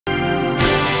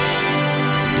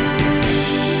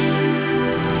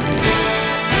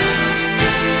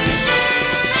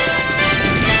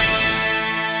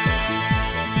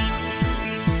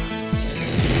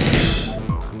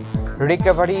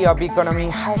Recovery of economy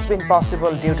has been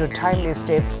possible due to timely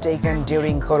steps taken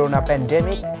during corona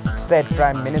pandemic, said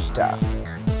Prime Minister.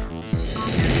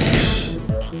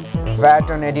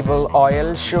 VAT on edible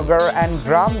oil, sugar and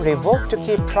gram revoked to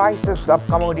keep prices of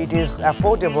commodities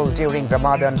affordable during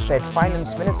Ramadan, said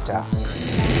Finance Minister.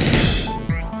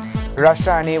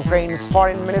 Russia and Ukraine's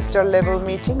foreign minister level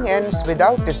meeting ends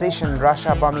without decision.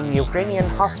 Russia bombing Ukrainian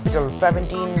hospital,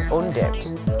 17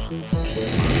 wounded.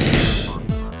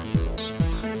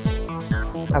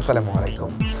 Assalamu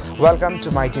alaikum. Welcome to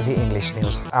Mytv English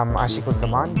News. I'm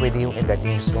Ashikuzaman with you in the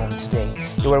newsroom today.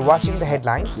 You are watching the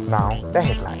headlines. Now the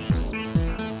headlines.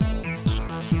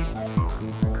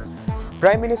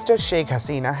 Prime Minister Sheikh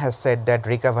Hasina has said that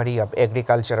recovery of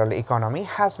agricultural economy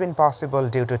has been possible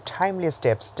due to timely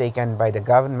steps taken by the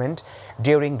government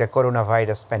during the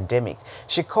coronavirus pandemic.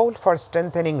 She called for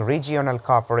strengthening regional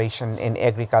cooperation in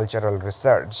agricultural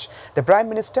research. The Prime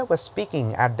Minister was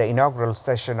speaking at the inaugural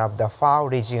session of the FAO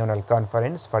Regional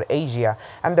Conference for Asia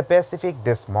and the Pacific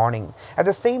this morning. At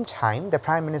the same time, the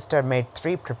Prime Minister made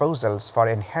 3 proposals for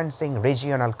enhancing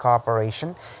regional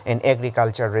cooperation in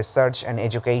agriculture research and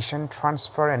education, transfer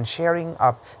and sharing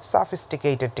of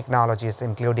sophisticated technologies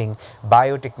including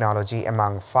biotechnology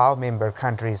among FAO member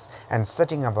countries and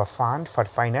setting up a fund for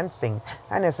financing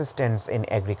and assistance in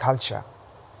agriculture.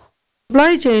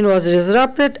 Supply chain was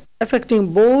disrupted,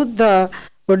 affecting both the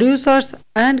producers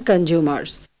and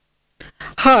consumers.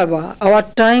 However, our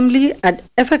timely and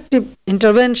effective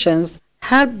interventions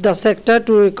helped the sector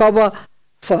to recover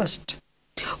first.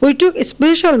 We took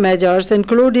special measures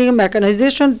including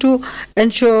mechanization to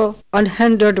ensure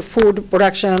unhindered food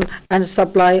production and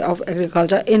supply of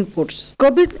agriculture inputs.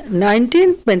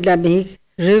 COVID-19 pandemic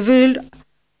revealed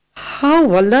how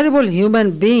vulnerable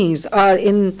human beings are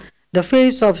in the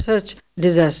face of such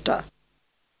disaster.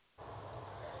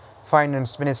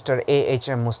 Finance Minister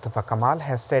A.H.M. Mustafa Kamal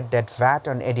has said that VAT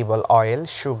on edible oil,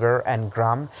 sugar and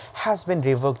gram has been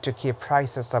revoked to keep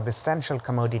prices of essential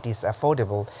commodities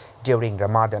affordable during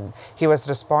Ramadan. He was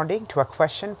responding to a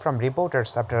question from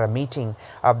reporters after a meeting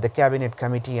of the Cabinet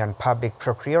Committee on Public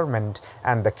Procurement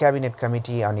and the Cabinet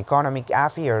Committee on Economic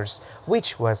Affairs,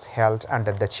 which was held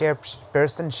under the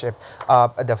chairpersonship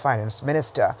of the Finance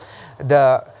Minister.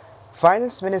 The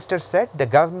Finance Minister said the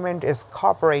government is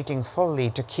cooperating fully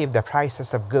to keep the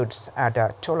prices of goods at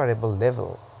a tolerable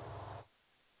level.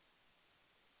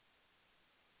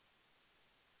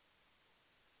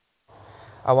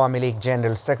 Awami League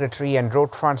General Secretary and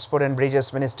Road Transport and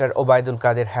Bridges Minister Obaidul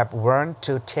Qadir have warned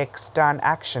to take stern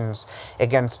actions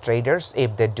against traders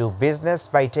if they do business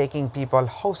by taking people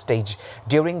hostage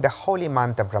during the holy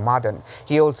month of Ramadan.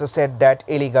 He also said that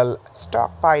illegal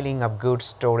stockpiling of goods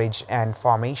storage and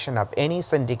formation of any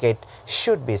syndicate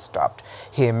should be stopped.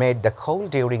 He made the call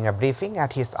during a briefing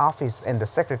at his office in the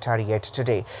Secretariat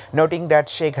today, noting that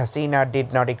Sheikh Hasina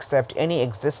did not accept any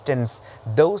existence.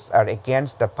 Those are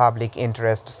against the public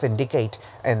interest syndicate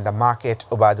in the market.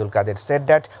 Obaidul Qadir said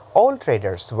that all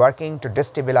traders working to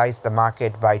destabilize the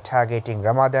market by targeting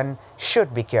Ramadan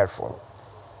should be careful.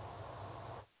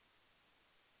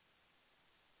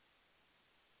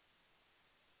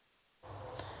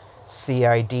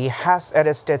 CID has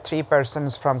arrested 3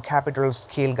 persons from capitals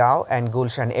Khilgaon and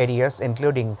Gulshan areas,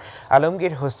 including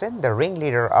Alamgir Hussain, the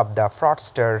ringleader of the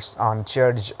fraudsters, on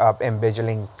charge of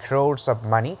embezzling crores of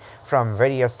money from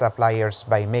various suppliers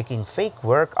by making fake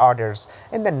work orders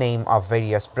in the name of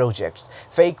various projects.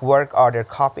 Fake work order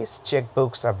copies,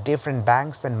 checkbooks of different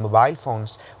banks and mobile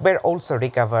phones were also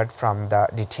recovered from the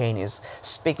detainees.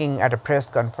 Speaking at a press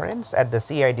conference at the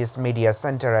CID's media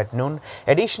center at noon,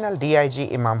 additional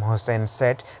DIG Imam Hussain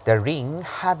said the ring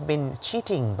had been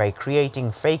cheating by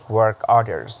creating fake work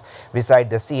orders.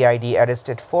 Besides, the CID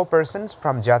arrested 4 persons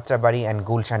from Jatrabari and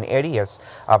Gulshan areas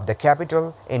of the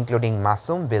capital, including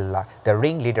Masum Billah, the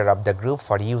ringleader of the group,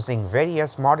 for using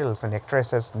various models and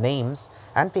actresses' names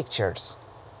and pictures.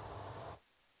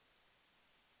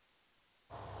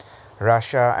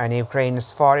 Russia and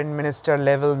Ukraine's foreign minister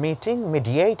level meeting,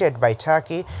 mediated by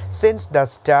Turkey since the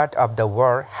start of the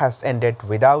war, has ended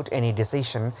without any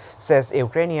decision, says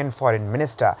Ukrainian foreign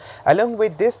minister. Along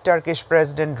with this, Turkish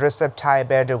President Recep Tayyip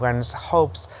Erdogan's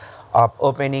hopes of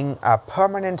opening a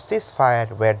permanent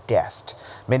ceasefire were dashed.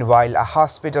 Meanwhile, a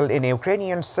hospital in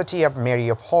Ukrainian city of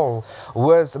Mariupol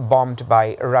was bombed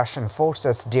by Russian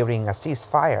forces during a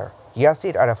ceasefire.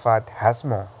 Yasir Arafat has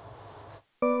more.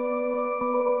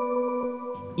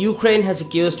 Ukraine has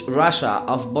accused Russia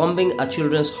of bombing a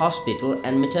children's hospital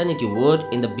and maternity ward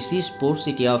in the besieged port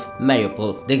city of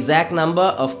Mariupol. The exact number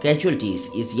of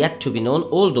casualties is yet to be known,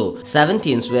 although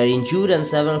 17 were injured and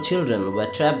several children were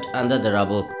trapped under the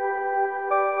rubble.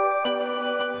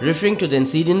 Referring to the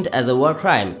incident as a war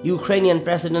crime, Ukrainian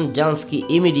President Zelensky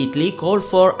immediately called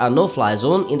for a no-fly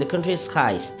zone in the country's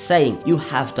skies, saying, "You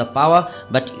have the power,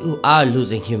 but you are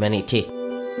losing humanity."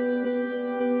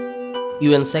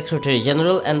 UN Secretary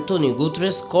General Antonio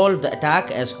Guterres called the attack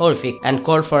as horrific and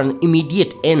called for an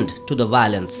immediate end to the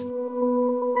violence.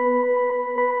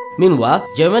 Meanwhile,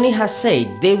 Germany has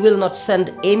said they will not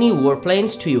send any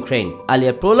warplanes to Ukraine.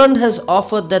 Earlier, Poland has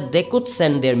offered that they could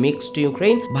send their MiGs to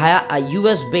Ukraine via a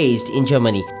US based in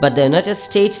Germany, but the United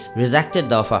States rejected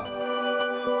the offer.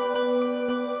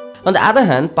 On the other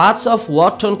hand, parts of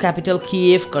war-torn capital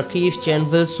Kiev, Kharkiv,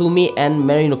 Chernihiv, Sumy and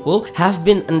Mariupol have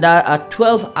been under a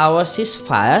 12-hour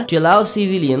ceasefire to allow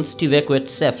civilians to evacuate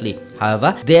safely.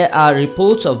 However, there are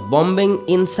reports of bombing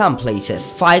in some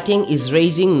places. Fighting is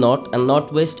raging north and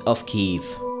northwest of Kiev.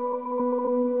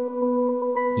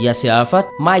 Yasir Arafat,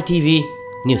 MyTV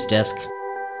News Desk.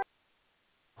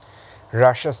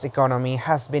 Russia's economy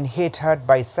has been hit hard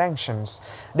by sanctions.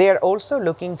 They are also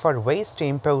looking for ways to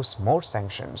impose more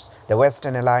sanctions. The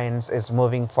Western alliance is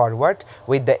moving forward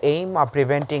with the aim of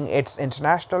preventing its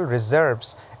international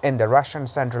reserves in the Russian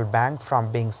central bank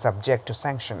from being subject to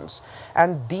sanctions.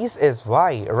 And this is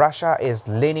why Russia is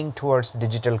leaning towards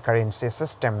digital currency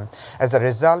system. As a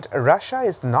result, Russia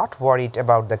is not worried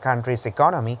about the country's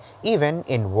economy even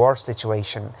in war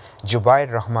situation.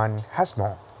 Jubair Rahman has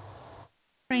more.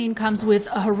 Ukraine comes with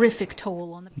a horrific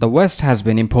toll on the West has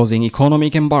been imposing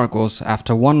economic embargoes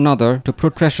after one another to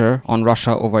put pressure on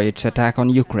Russia over its attack on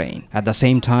Ukraine. At the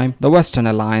same time, the Western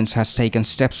alliance has taken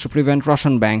steps to prevent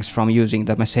Russian banks from using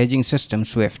the messaging system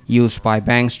SWIFT, used by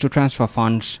banks to transfer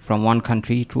funds from one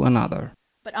country to another.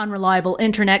 But unreliable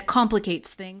internet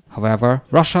complicates things. However,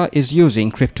 Russia is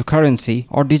using cryptocurrency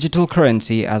or digital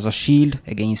currency as a shield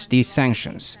against these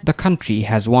sanctions. The country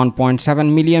has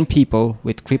 1.7 million people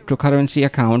with cryptocurrency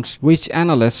accounts, which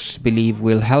analysts believe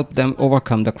will help them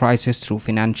overcome the crisis through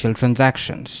financial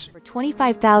transactions.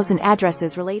 25,000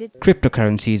 addresses related.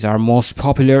 Cryptocurrencies are most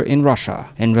popular in Russia.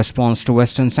 In response to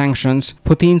Western sanctions,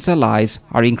 Putin's allies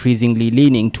are increasingly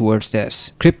leaning towards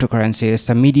this. Cryptocurrency is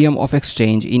the medium of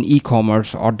exchange in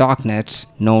e-commerce or darknets,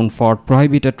 known for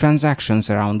prohibited transactions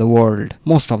around the world.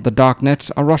 Most of the darknets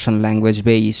are Russian language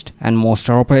based, and most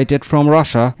are operated from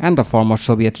Russia and the former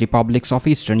Soviet republics of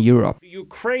Eastern Europe.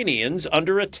 Ukrainians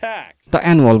under attack. The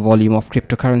annual volume of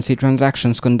cryptocurrency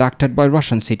transactions conducted by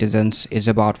Russian citizens is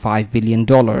about $5 billion.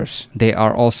 They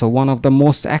are also one of the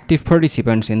most active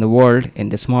participants in the world in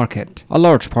this market. A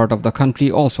large part of the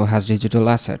country also has digital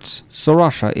assets, so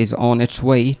Russia is on its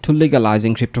way to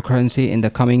legalizing cryptocurrency in the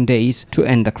coming days to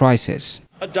end the crisis.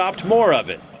 Adopt more of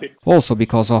it. Also,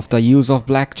 because of the use of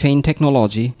blockchain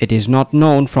technology, it is not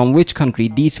known from which country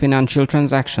these financial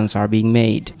transactions are being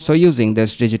made. So using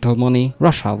this digital money,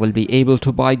 Russia will be able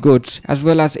to buy goods as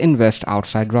well as invest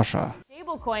outside Russia.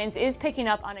 Stablecoins is picking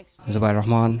up on exchange. Zubair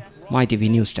Rahman, MyTV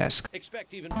News Desk.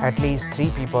 At least 3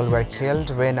 people were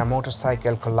killed when a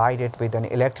motorcycle collided with an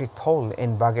electric pole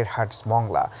in Bagherhat's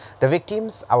Bangla. The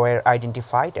victims were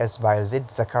identified as Bayezid,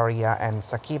 Zakaria and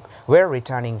Sakib were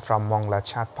returning from Bangla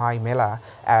Chatpai Mela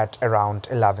at around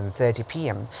 11:30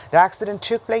 p.m. The accident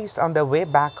took place on the way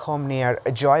back home near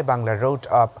Joy Bangla Road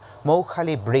up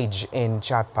Moukhali Bridge in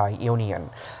Chatpai Union.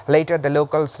 Later, the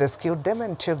locals rescued them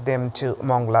and took them to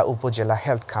Mangla Upojila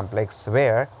Health Complex,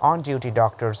 where on-duty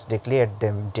doctors declared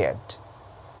them dead.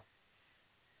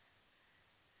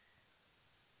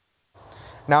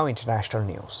 Now international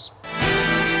news.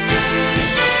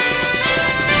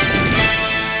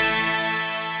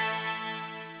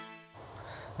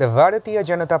 The Bharatiya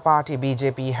Janata Party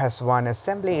BJP has won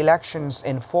assembly elections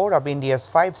in 4 of India's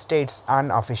 5 states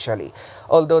unofficially.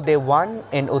 Although they won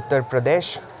in Uttar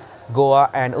Pradesh, Goa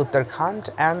and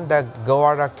Uttarakhand and the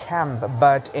Gowara camp,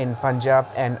 but in Punjab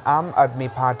an Aam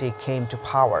Aadmi Party came to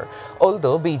power.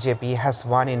 Although BJP has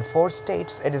won in 4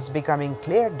 states, it is becoming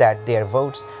clear that their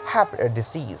votes have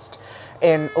deceased.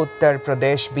 In Uttar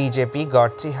Pradesh, BJP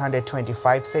got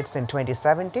 325 seats in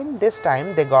 2017. This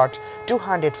time they got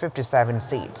 257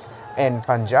 seats. In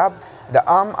Punjab, the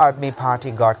Aam Aadmi Party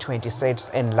got 20 seats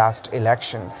in last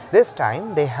election. This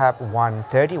time they have won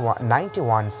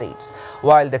 91 seats.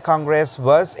 While the Congress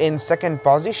was in second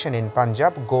position in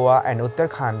Punjab, Goa and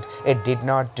Uttarakhand, it did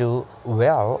not do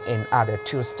well in other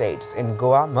 2 states. In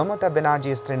Goa, Mamata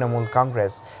Banerjee's Trinamool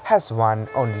Congress has won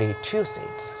only 2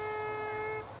 seats.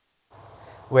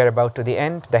 We're about to the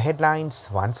end. The headlines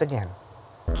once again.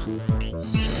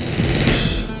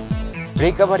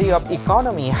 Recovery of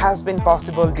economy has been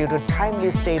possible due to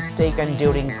timely steps taken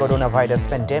during coronavirus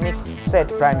pandemic, said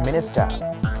Prime Minister.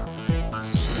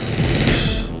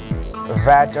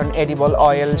 VAT on edible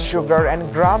oil, sugar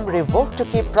and gram revoked to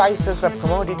keep prices of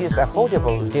commodities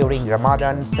affordable during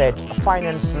Ramadan, said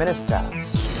Finance Minister.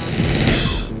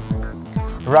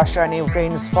 Russia and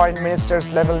Ukraine's foreign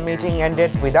ministers' level meeting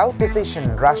ended without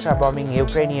decision. Russia bombing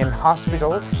Ukrainian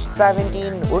hospital,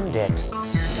 17 wounded.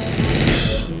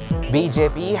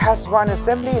 BJP has won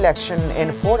assembly election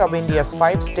in 4 of India's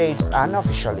 5 states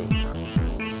unofficially.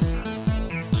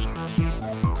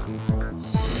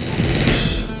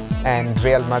 And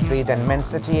Real Madrid and Man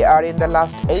City are in the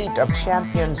last 8 of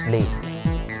Champions League.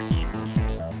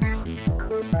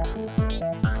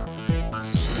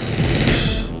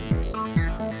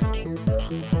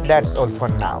 That's all for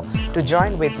now. To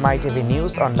join with MyTV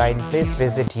News online, please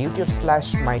visit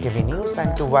YouTube/MyTV News,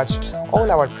 and to watch all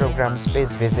our programs,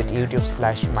 please visit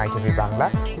YouTube/MyTV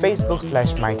Bangla,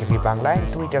 Facebook/MyTV Bangla,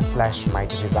 and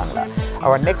Twitter/MyTV Bangla.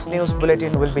 Our next news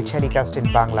bulletin will be telecast in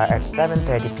Bangla at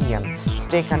 7:30 p.m.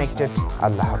 Stay connected.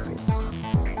 Allah Hafiz.